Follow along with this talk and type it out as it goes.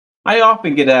I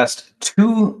often get asked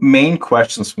two main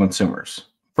questions from consumers.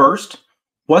 First,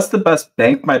 what's the best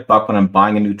bang for my buck when I'm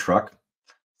buying a new truck?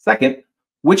 Second,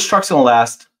 which truck's going to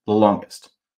last the longest?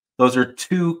 Those are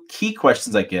two key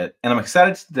questions I get, and I'm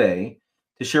excited today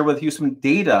to share with you some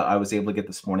data I was able to get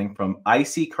this morning from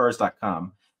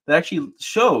iSeeCars.com that actually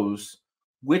shows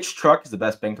which truck is the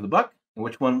best bang for the buck and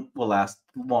which one will last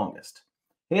the longest.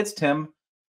 Hey, it's Tim.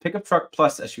 Pickup Truck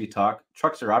Plus SUV Talk.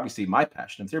 Trucks are obviously my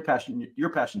passion. If it's your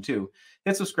passion too.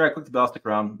 Hit subscribe, click the bell, stick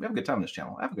around. We have a good time on this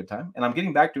channel. I have a good time. And I'm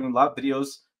getting back doing a lot of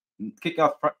videos, kicking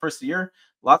off first of the year.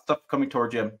 Lots of stuff coming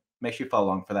towards you. Make sure you follow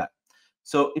along for that.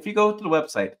 So if you go to the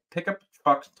website,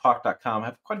 pickuptrucktalk.com, I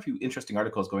have quite a few interesting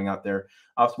articles going out there.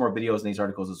 I have some more videos in these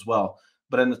articles as well.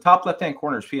 But in the top left-hand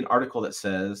corner, you see an article that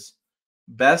says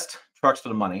best trucks for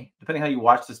the money. Depending how you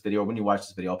watch this video, or when you watch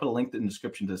this video, I'll put a link in the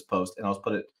description to this post, and I'll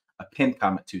put a pinned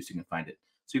comment too, so you can find it.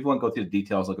 So if you want to go through the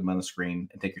details, look at them on the screen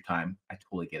and take your time, I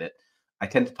totally get it. I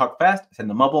tend to talk fast. I tend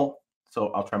to mumble, so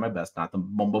I'll try my best not to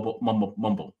mumble,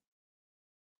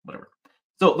 whatever.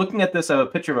 So looking at this, I have a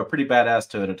picture of a pretty badass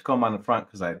Toyota Tacoma on the front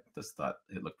because I just thought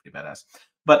it looked pretty badass.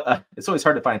 But it's always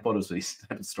hard to find photos of these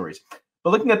type of stories.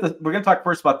 But looking at we're going to talk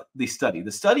first about the study.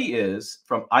 The study is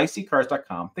from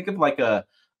iSeeCars.com. Think of like a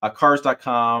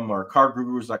cars.com or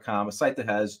cargurus.com, a site that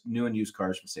has new and used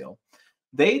cars for sale.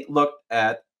 They looked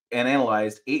at and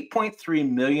analyzed 8.3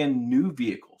 million new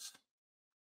vehicles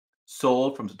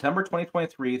sold from September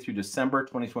 2023 through December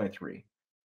 2023.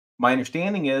 My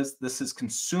understanding is this is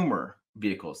consumer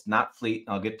vehicles, not fleet.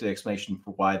 I'll get to the explanation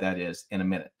for why that is in a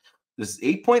minute. This is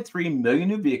 8.3 million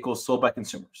new vehicles sold by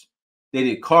consumers. They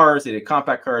did cars, they did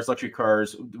compact cars, luxury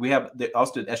cars. They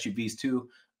also did SUVs too.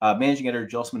 Managing editor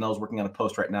Joe Simonello is working on a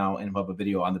post right now, and we'll have a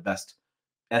video on the best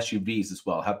SUVs as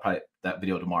well. I'll have probably that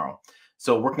video tomorrow.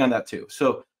 So working on that too.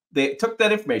 So they took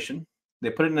that information,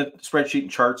 they put it in a spreadsheet and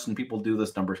charts, and people do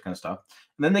this numbers kind of stuff.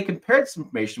 And then they compared this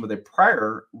information with a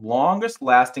prior longest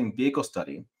lasting vehicle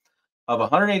study of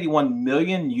 181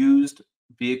 million used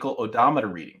vehicle odometer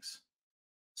readings.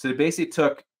 So they basically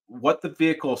took what the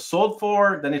vehicle sold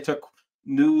for, then they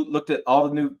looked at all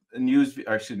the new and used,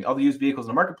 all the used vehicles in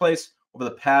the marketplace over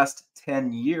the past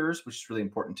 10 years, which is really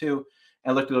important too,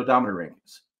 and looked at odometer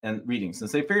rankings and readings. And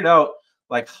so they figured out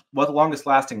like what the longest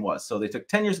lasting was. So they took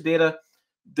 10 years of data,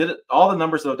 all the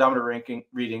numbers of odometer ranking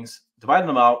readings, divided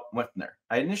them out, went from there.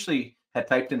 I initially had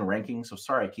typed in ranking, so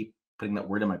sorry I keep putting that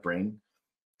word in my brain.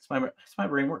 It's my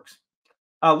brain works.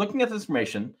 Looking at this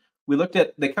information,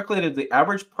 they calculated the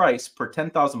average price per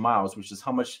 10,000 miles, which is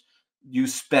how much you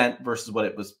spent versus what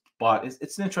it was bought.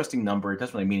 It's an interesting number. It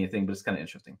doesn't really mean anything, but it's kind of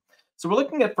interesting. So we're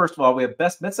looking at, first of all, we have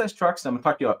best midsize trucks. And I'm going to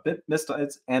talk to you about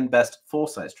midsize and best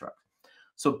full-size trucks.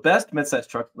 So best midsize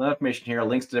truck, the information here,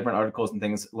 links to different articles and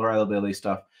things, reliability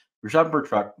stuff. If you're shopping for a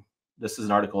truck, this is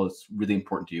an article that's really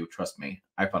important to you. Trust me,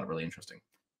 I found it really interesting.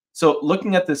 So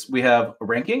looking at this, we have a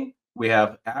ranking, we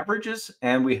have averages,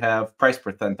 and we have price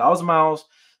per 10,000 miles,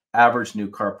 average new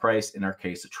car price, in our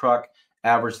case, a truck,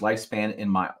 average lifespan in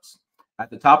miles.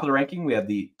 At the top of the ranking, we have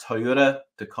the Toyota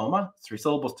Tacoma, 3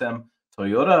 syllables, Tim,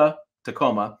 Toyota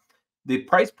Tacoma. The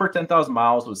price per 10,000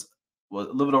 miles was a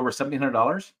little bit over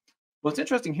 $1,700. What's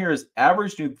interesting here is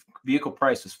average new vehicle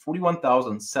price was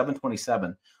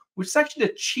 $41,727, which is actually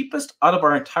the cheapest out of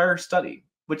our entire study,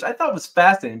 which I thought was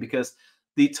fascinating because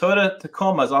the Toyota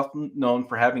Tacoma is often known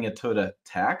for having a Toyota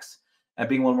tax and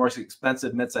being one of the most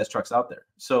expensive midsize trucks out there.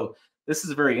 So this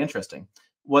is very interesting.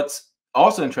 What's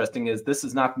also interesting is this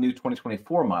is not the new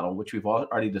 2024 model, which we've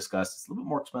already discussed. It's a little bit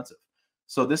more expensive.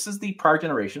 So this is the prior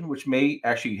generation, which may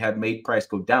actually have made price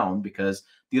go down because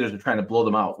dealers are trying to blow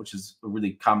them out, which is a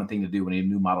really common thing to do when you have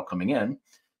a new model coming in.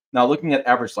 Now, looking at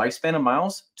average lifespan in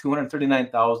miles,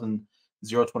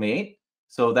 239,028.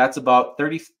 So that's about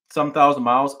 30-some thousand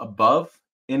miles above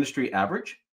industry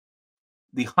average.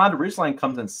 The Honda Ridgeline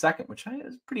comes in second, which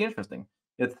is pretty interesting.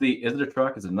 Is it a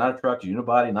truck? Is it not a truck?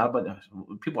 Unibody? Not a body?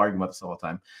 People argue about this all the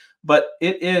time. But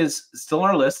it is still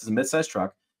on our list as a midsize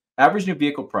truck. Average new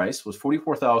vehicle price was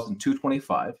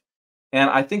 $44,225. And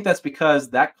I think that's because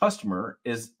that customer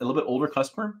is a little bit older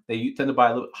customer. They tend to buy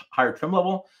a little higher trim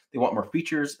level. They want more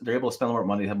features. They're able to spend more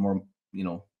money. They have more,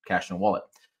 cash in a wallet.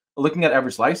 Looking at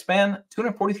average lifespan,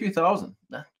 243,000.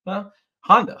 Well,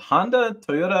 Honda,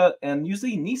 Toyota, and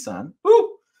usually Nissan.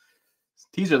 Woo!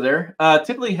 Teaser there.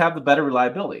 Typically have the better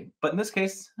reliability, but in this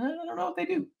case, I don't know what they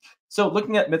do. So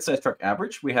looking at midsize truck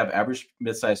average, we have average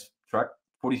midsize truck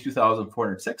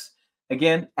 42,406.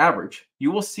 Again, average.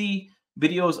 You will see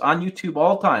videos on YouTube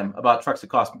all the time about trucks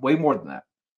that cost way more than that.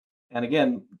 And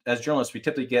again, as journalists, we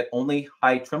typically get only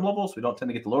high trim levels. We don't tend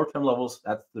to get the lower trim levels.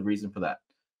 That's the reason for that.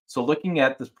 So looking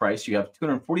at this price, you have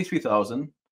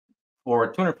or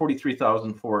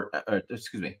 243,000 for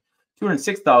excuse me,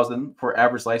 206,000 for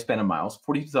average lifespan in miles,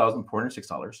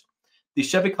 $42,406. The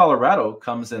Chevy Colorado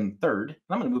comes in third.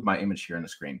 I'm going to move my image here on the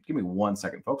screen. Give me 1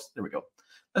 second, folks. There we go.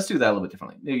 Let's do that a little bit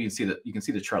differently. Maybe you can see that you can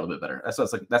see the chart a little bit better.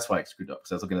 That's why I screwed up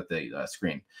because I was looking at the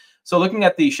screen. So looking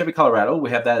at the Chevy Colorado, we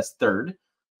have that as third,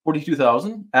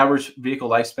 42,000 average vehicle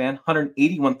lifespan,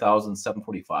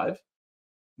 181,745.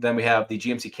 Then we have the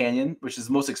GMC Canyon, which is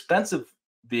the most expensive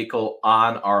vehicle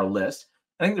on our list.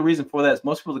 I think the reason for that is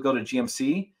most people that go to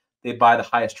GMC, they buy the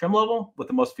highest trim level with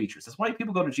the most features. That's why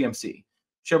people go to GMC.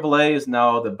 Chevrolet is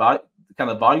now the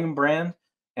kind of volume brand,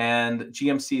 and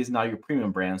GMC is now your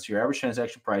premium brand. So your average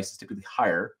transaction price is typically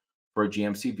higher for a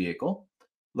GMC vehicle.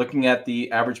 Looking at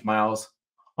the average miles,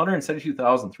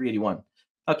 172,381.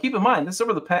 Now keep in mind, this is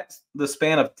over the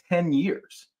span of 10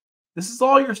 years. This is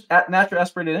all your natural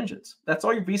aspirated engines. That's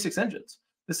all your V6 engines.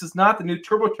 This is not the new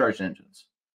turbocharged engines,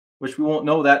 which we won't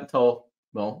know that until,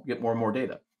 well, get more and more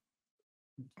data.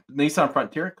 Nissan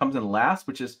Frontier comes in last,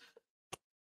 which is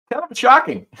kind of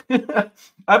shocking.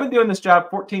 I've been doing this job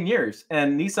 14 years,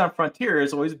 and Nissan Frontier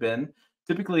has always been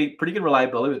typically pretty good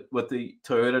reliability with the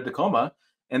Toyota Tacoma.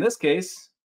 In this case,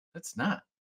 it's not.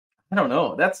 I don't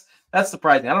know. That's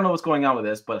surprising. I don't know what's going on with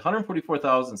this, but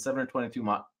 144,722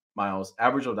 miles,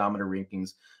 average odometer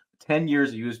rankings, 10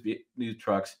 years of used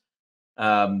trucks.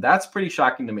 That's pretty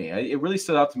shocking to me. It really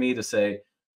stood out to me to say,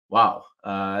 wow.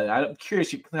 I'm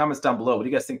curious, your comments down below. What do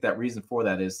you guys think that reason for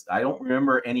that is? I don't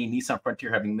remember any Nissan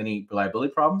Frontier having many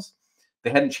reliability problems.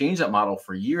 They hadn't changed that model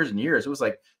for years and years. It was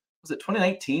like, was it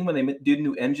 2019 when they did a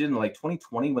new engine, like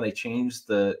 2020 when they changed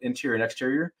the interior and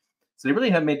exterior? So they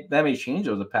really haven't made that many changes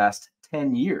over the past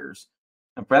 10 years.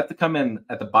 And for that to come in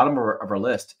at the bottom of our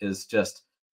list is just,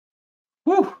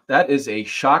 whew, that is a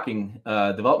shocking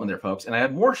development there, folks. And I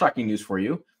have more shocking news for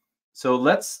you. So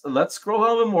let's scroll a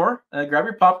little bit more. Grab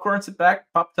your popcorn, sit back,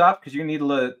 pop top, because you're gonna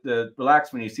need to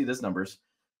relax when you see these numbers.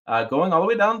 Going all the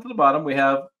way down to the bottom, we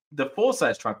have the full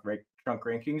size trunk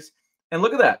rankings, and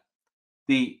look at that.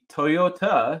 The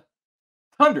Toyota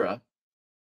Tundra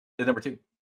is number 2.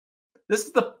 This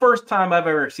is the first time I've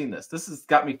ever seen this. This has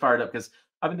got me fired up because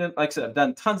I've been doing, like I said, I've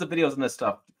done tons of videos on this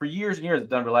stuff for years and years. I've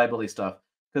done reliability stuff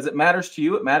because it matters to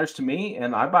you, it matters to me,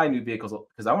 and I buy new vehicles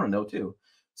because I want to know too.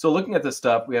 So looking at this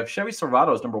stuff, we have Chevy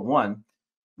Silverado as number 1,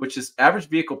 which is average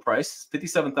vehicle price,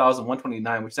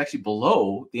 57,129, which is actually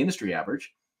below the industry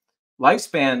average.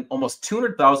 Lifespan, almost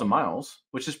 200,000 miles,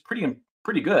 which is pretty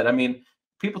good. I mean,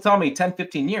 people tell me 10,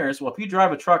 15 years. Well, if you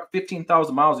drive a truck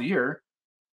 15,000 miles a year,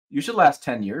 you should last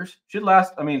 10 years. Should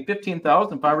last,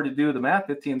 15,000. If I were to do the math,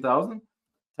 15,000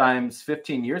 times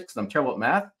 15 years, because I'm terrible at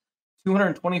math,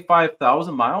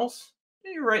 225,000 miles.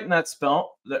 You're right in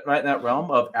that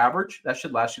realm of average. That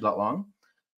should last you a lot long.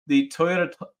 The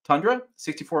Toyota Tundra,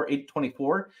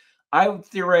 64,824. I would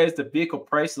theorize the vehicle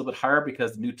price is a little bit higher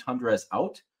because the new Tundra is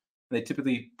out. They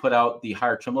typically put out the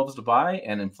higher trim levels to buy,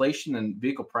 and inflation and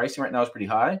vehicle pricing right now is pretty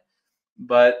high.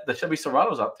 But the Chevy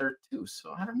Silverado is out there too,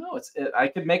 so I don't know. I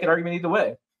could make an argument either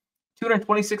way.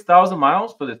 226,000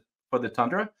 miles for the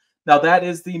Tundra. Now that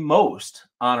is the most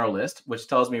on our list, which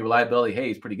tells me reliability,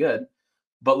 hey, is pretty good.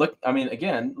 But look,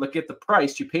 again, look at the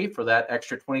price you pay for that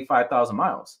extra 25,000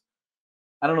 miles.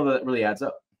 I don't know that really adds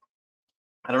up.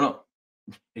 I don't know.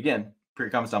 Again, put your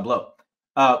comments down below.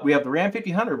 We have the Ram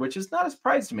 1500, which is not a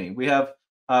surprise to me. We have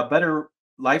better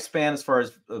lifespan as far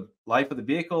as life of the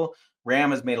vehicle. Ram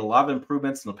has made a lot of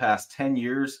improvements in the past 10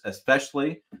 years,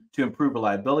 especially to improve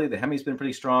reliability. The Hemi's been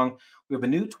pretty strong. We have a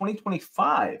new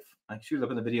 2025. I showed up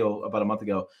in the video about a month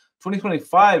ago.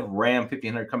 2025 Ram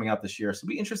 1500 coming out this year. So it'll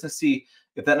be interesting to see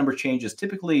if that number changes.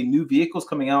 Typically, new vehicles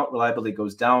coming out, reliability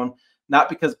goes down. Not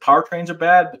because powertrains are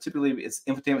bad, but typically it's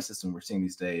infotainment system we're seeing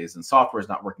these days, and software is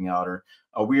not working out, or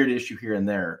a weird issue here and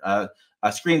there.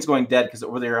 A screen's going dead because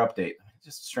over-the-air update.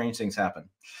 Just strange things happen.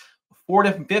 Ford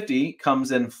F-150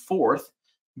 comes in 4th.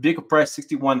 Vehicle price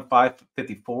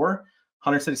 61,554,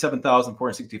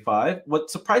 177,465. What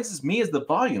surprises me is the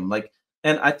volume.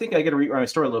 And I think I got to rewrite my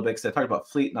story a little bit because I talked about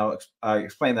fleet, and I'll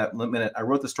explain that in a minute. I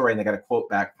wrote the story and I got a quote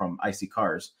back from IC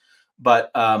Cars.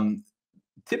 But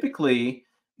typically,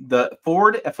 the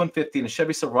Ford F-150 and the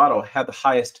Chevy Silverado have the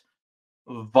highest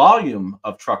volume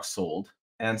of trucks sold.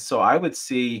 And so I would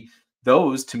see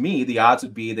those, to me, the odds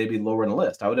would be they'd be lower in the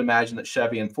list. I would imagine that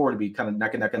Chevy and Ford would be kind of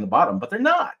neck and neck in the bottom, but they're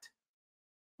not,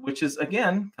 which is,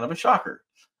 again, kind of a shocker.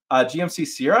 GMC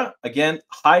Sierra, again,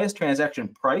 highest transaction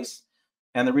price.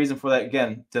 And the reason for that,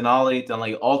 again,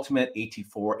 Denali Ultimate,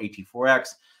 AT4, AT4X.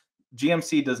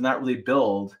 GMC does not really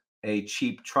build a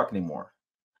cheap truck anymore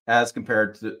as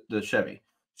compared to the Chevy.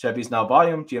 Chevy's now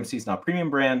volume, GMC's now premium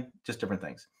brand, just different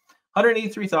things.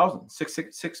 183,000,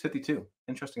 652.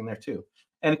 Interesting there too.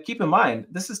 And keep in mind,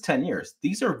 this is 10 years.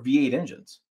 These are V8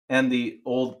 engines and the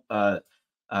old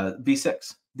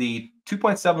V6. The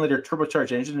 2.7-liter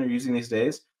turbocharged engine they're using these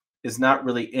days is not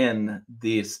really in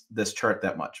this chart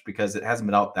that much because it hasn't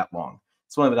been out that long.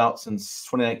 It's only been out since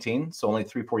 2019, so only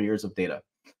 3-4 years of data.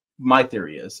 My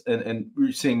theory is, and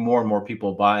we're seeing more and more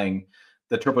people buying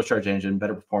the turbocharged engine,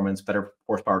 better performance, better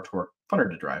horsepower, torque, funner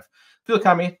to drive. Fuel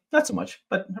economy, not so much,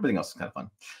 but everything else is kind of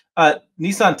fun.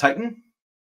 Nissan Titan,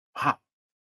 wow.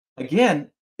 Again,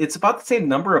 it's about the same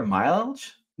number of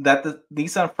mileage that the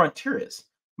Nissan Frontier is.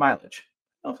 Mileage.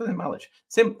 Oh, mileage.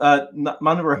 Same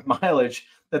number of mileage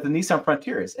that the Nissan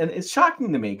Frontier is. And it's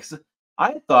shocking to me because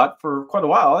I thought for quite a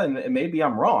while, and maybe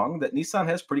I'm wrong, that Nissan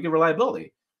has pretty good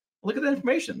reliability. Look at the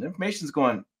information. The information's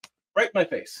going right in my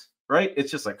face, right?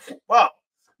 It's just like, wow.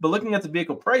 But looking at the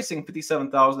vehicle pricing,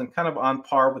 $57,000, kind of on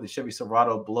par with the Chevy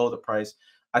Silverado, below the price.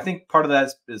 I think part of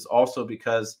that is also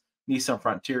because Nissan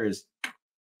Frontier is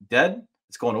dead.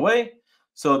 It's going away.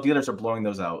 So dealers are blowing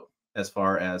those out as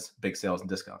far as big sales and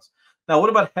discounts. Now,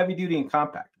 what about heavy duty and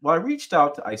compact? Well, I reached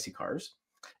out to IC Cars,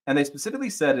 and they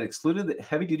specifically said it excluded the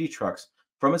heavy duty trucks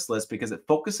from its list because it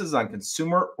focuses on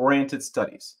consumer-oriented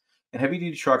studies, and heavy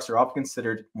duty trucks are often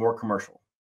considered more commercial.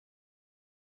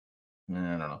 I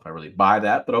don't know if I really buy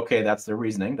that, but okay, that's their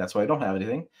reasoning. That's why I don't have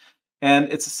anything. And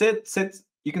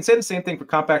you can say the same thing for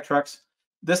compact trucks.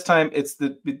 This time,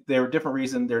 they're a different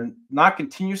reason. They're not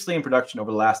continuously in production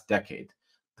over the last decade.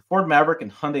 The Ford Maverick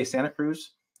and Hyundai Santa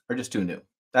Cruz are just too new.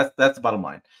 That's the bottom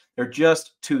line. They're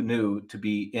just too new to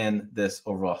be in this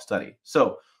overall study.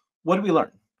 So what did we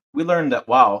learn? We learned that,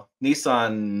 wow,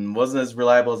 Nissan wasn't as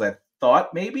reliable as I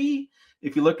thought maybe.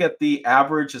 If you look at the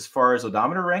average as far as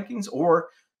odometer rankings, or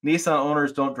Nissan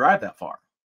owners don't drive that far.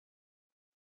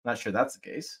 Not sure that's the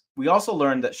case. We also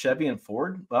learned that Chevy and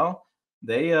Ford, well,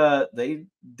 they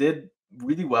did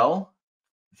really well.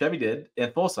 Chevy did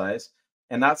in full size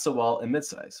and not so well in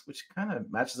midsize, which kind of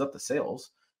matches up the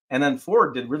sales. And then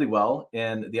Ford did really well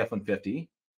in the F-150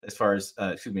 as far as,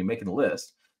 making the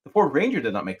list. The Ford Ranger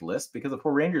did not make the list because the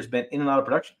Ford Ranger has been in and out of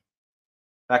production,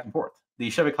 back and forth. The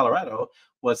Chevy Colorado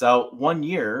was out 1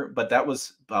 year, but that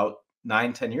was about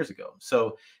 9-10 years ago.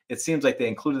 So it seems like they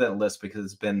included that in the list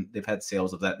because they've had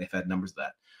sales of that and they've had numbers of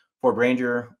that. Ford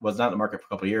Ranger was not in the market for a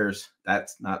couple of years.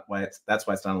 That's why it's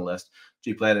not on the list.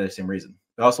 Jeep Lada, the same reason.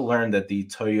 We also learned that the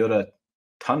Toyota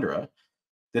Tundra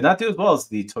did not do as well as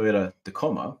the Toyota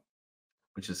Tacoma,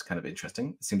 which is kind of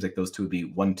interesting. It seems like those two would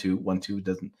be 1-2. 1-2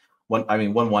 doesn't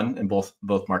 1-1 in both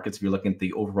markets. If you're looking at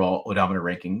the overall odometer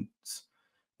rankings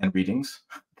and readings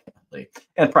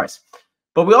and price.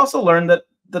 But we also learned that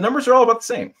the numbers are all about the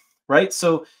same, right?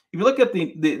 So if you look at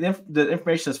the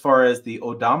information as far as the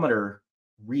odometer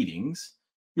readings,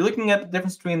 you're looking at the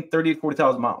difference between 30 to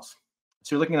 40,000 miles.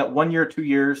 So you're looking at 1 year, 2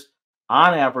 years,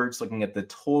 on average, looking at the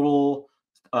total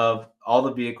of all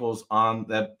the vehicles on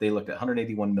that they looked at,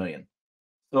 181 million.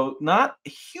 So not a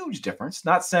huge difference.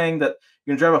 Not saying that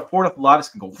you're going to drive a Ford Lotus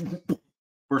can go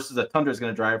versus a Tundra is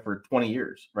going to drive for 20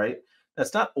 years, right?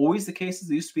 That's not always the case as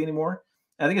it used to be anymore.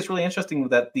 I think it's really interesting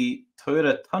that the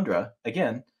Toyota Tundra,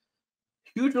 again,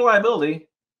 huge reliability,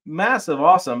 massive,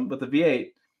 awesome, but the V8,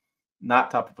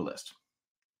 not top of the list.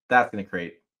 That's going to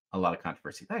create a lot of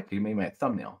controversy. That could be my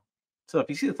thumbnail. So if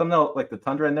you see the thumbnail, like the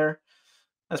Tundra in there,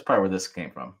 that's probably where this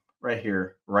came from. Right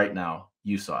here, right now,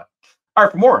 you saw it. All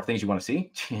right, for more things you want to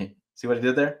see, see what I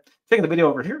did there? Check the video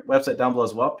over here, website down below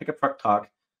as well,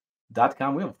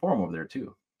 pickuptrucktalk.com. We have a forum over there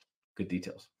too. Good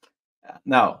details.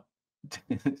 Now,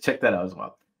 check that out as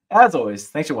well. As always,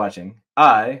 thanks for watching.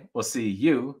 I will see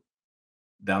you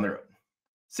down the road.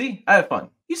 See, I have fun.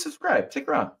 You subscribe. Stick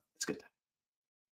around. It's good.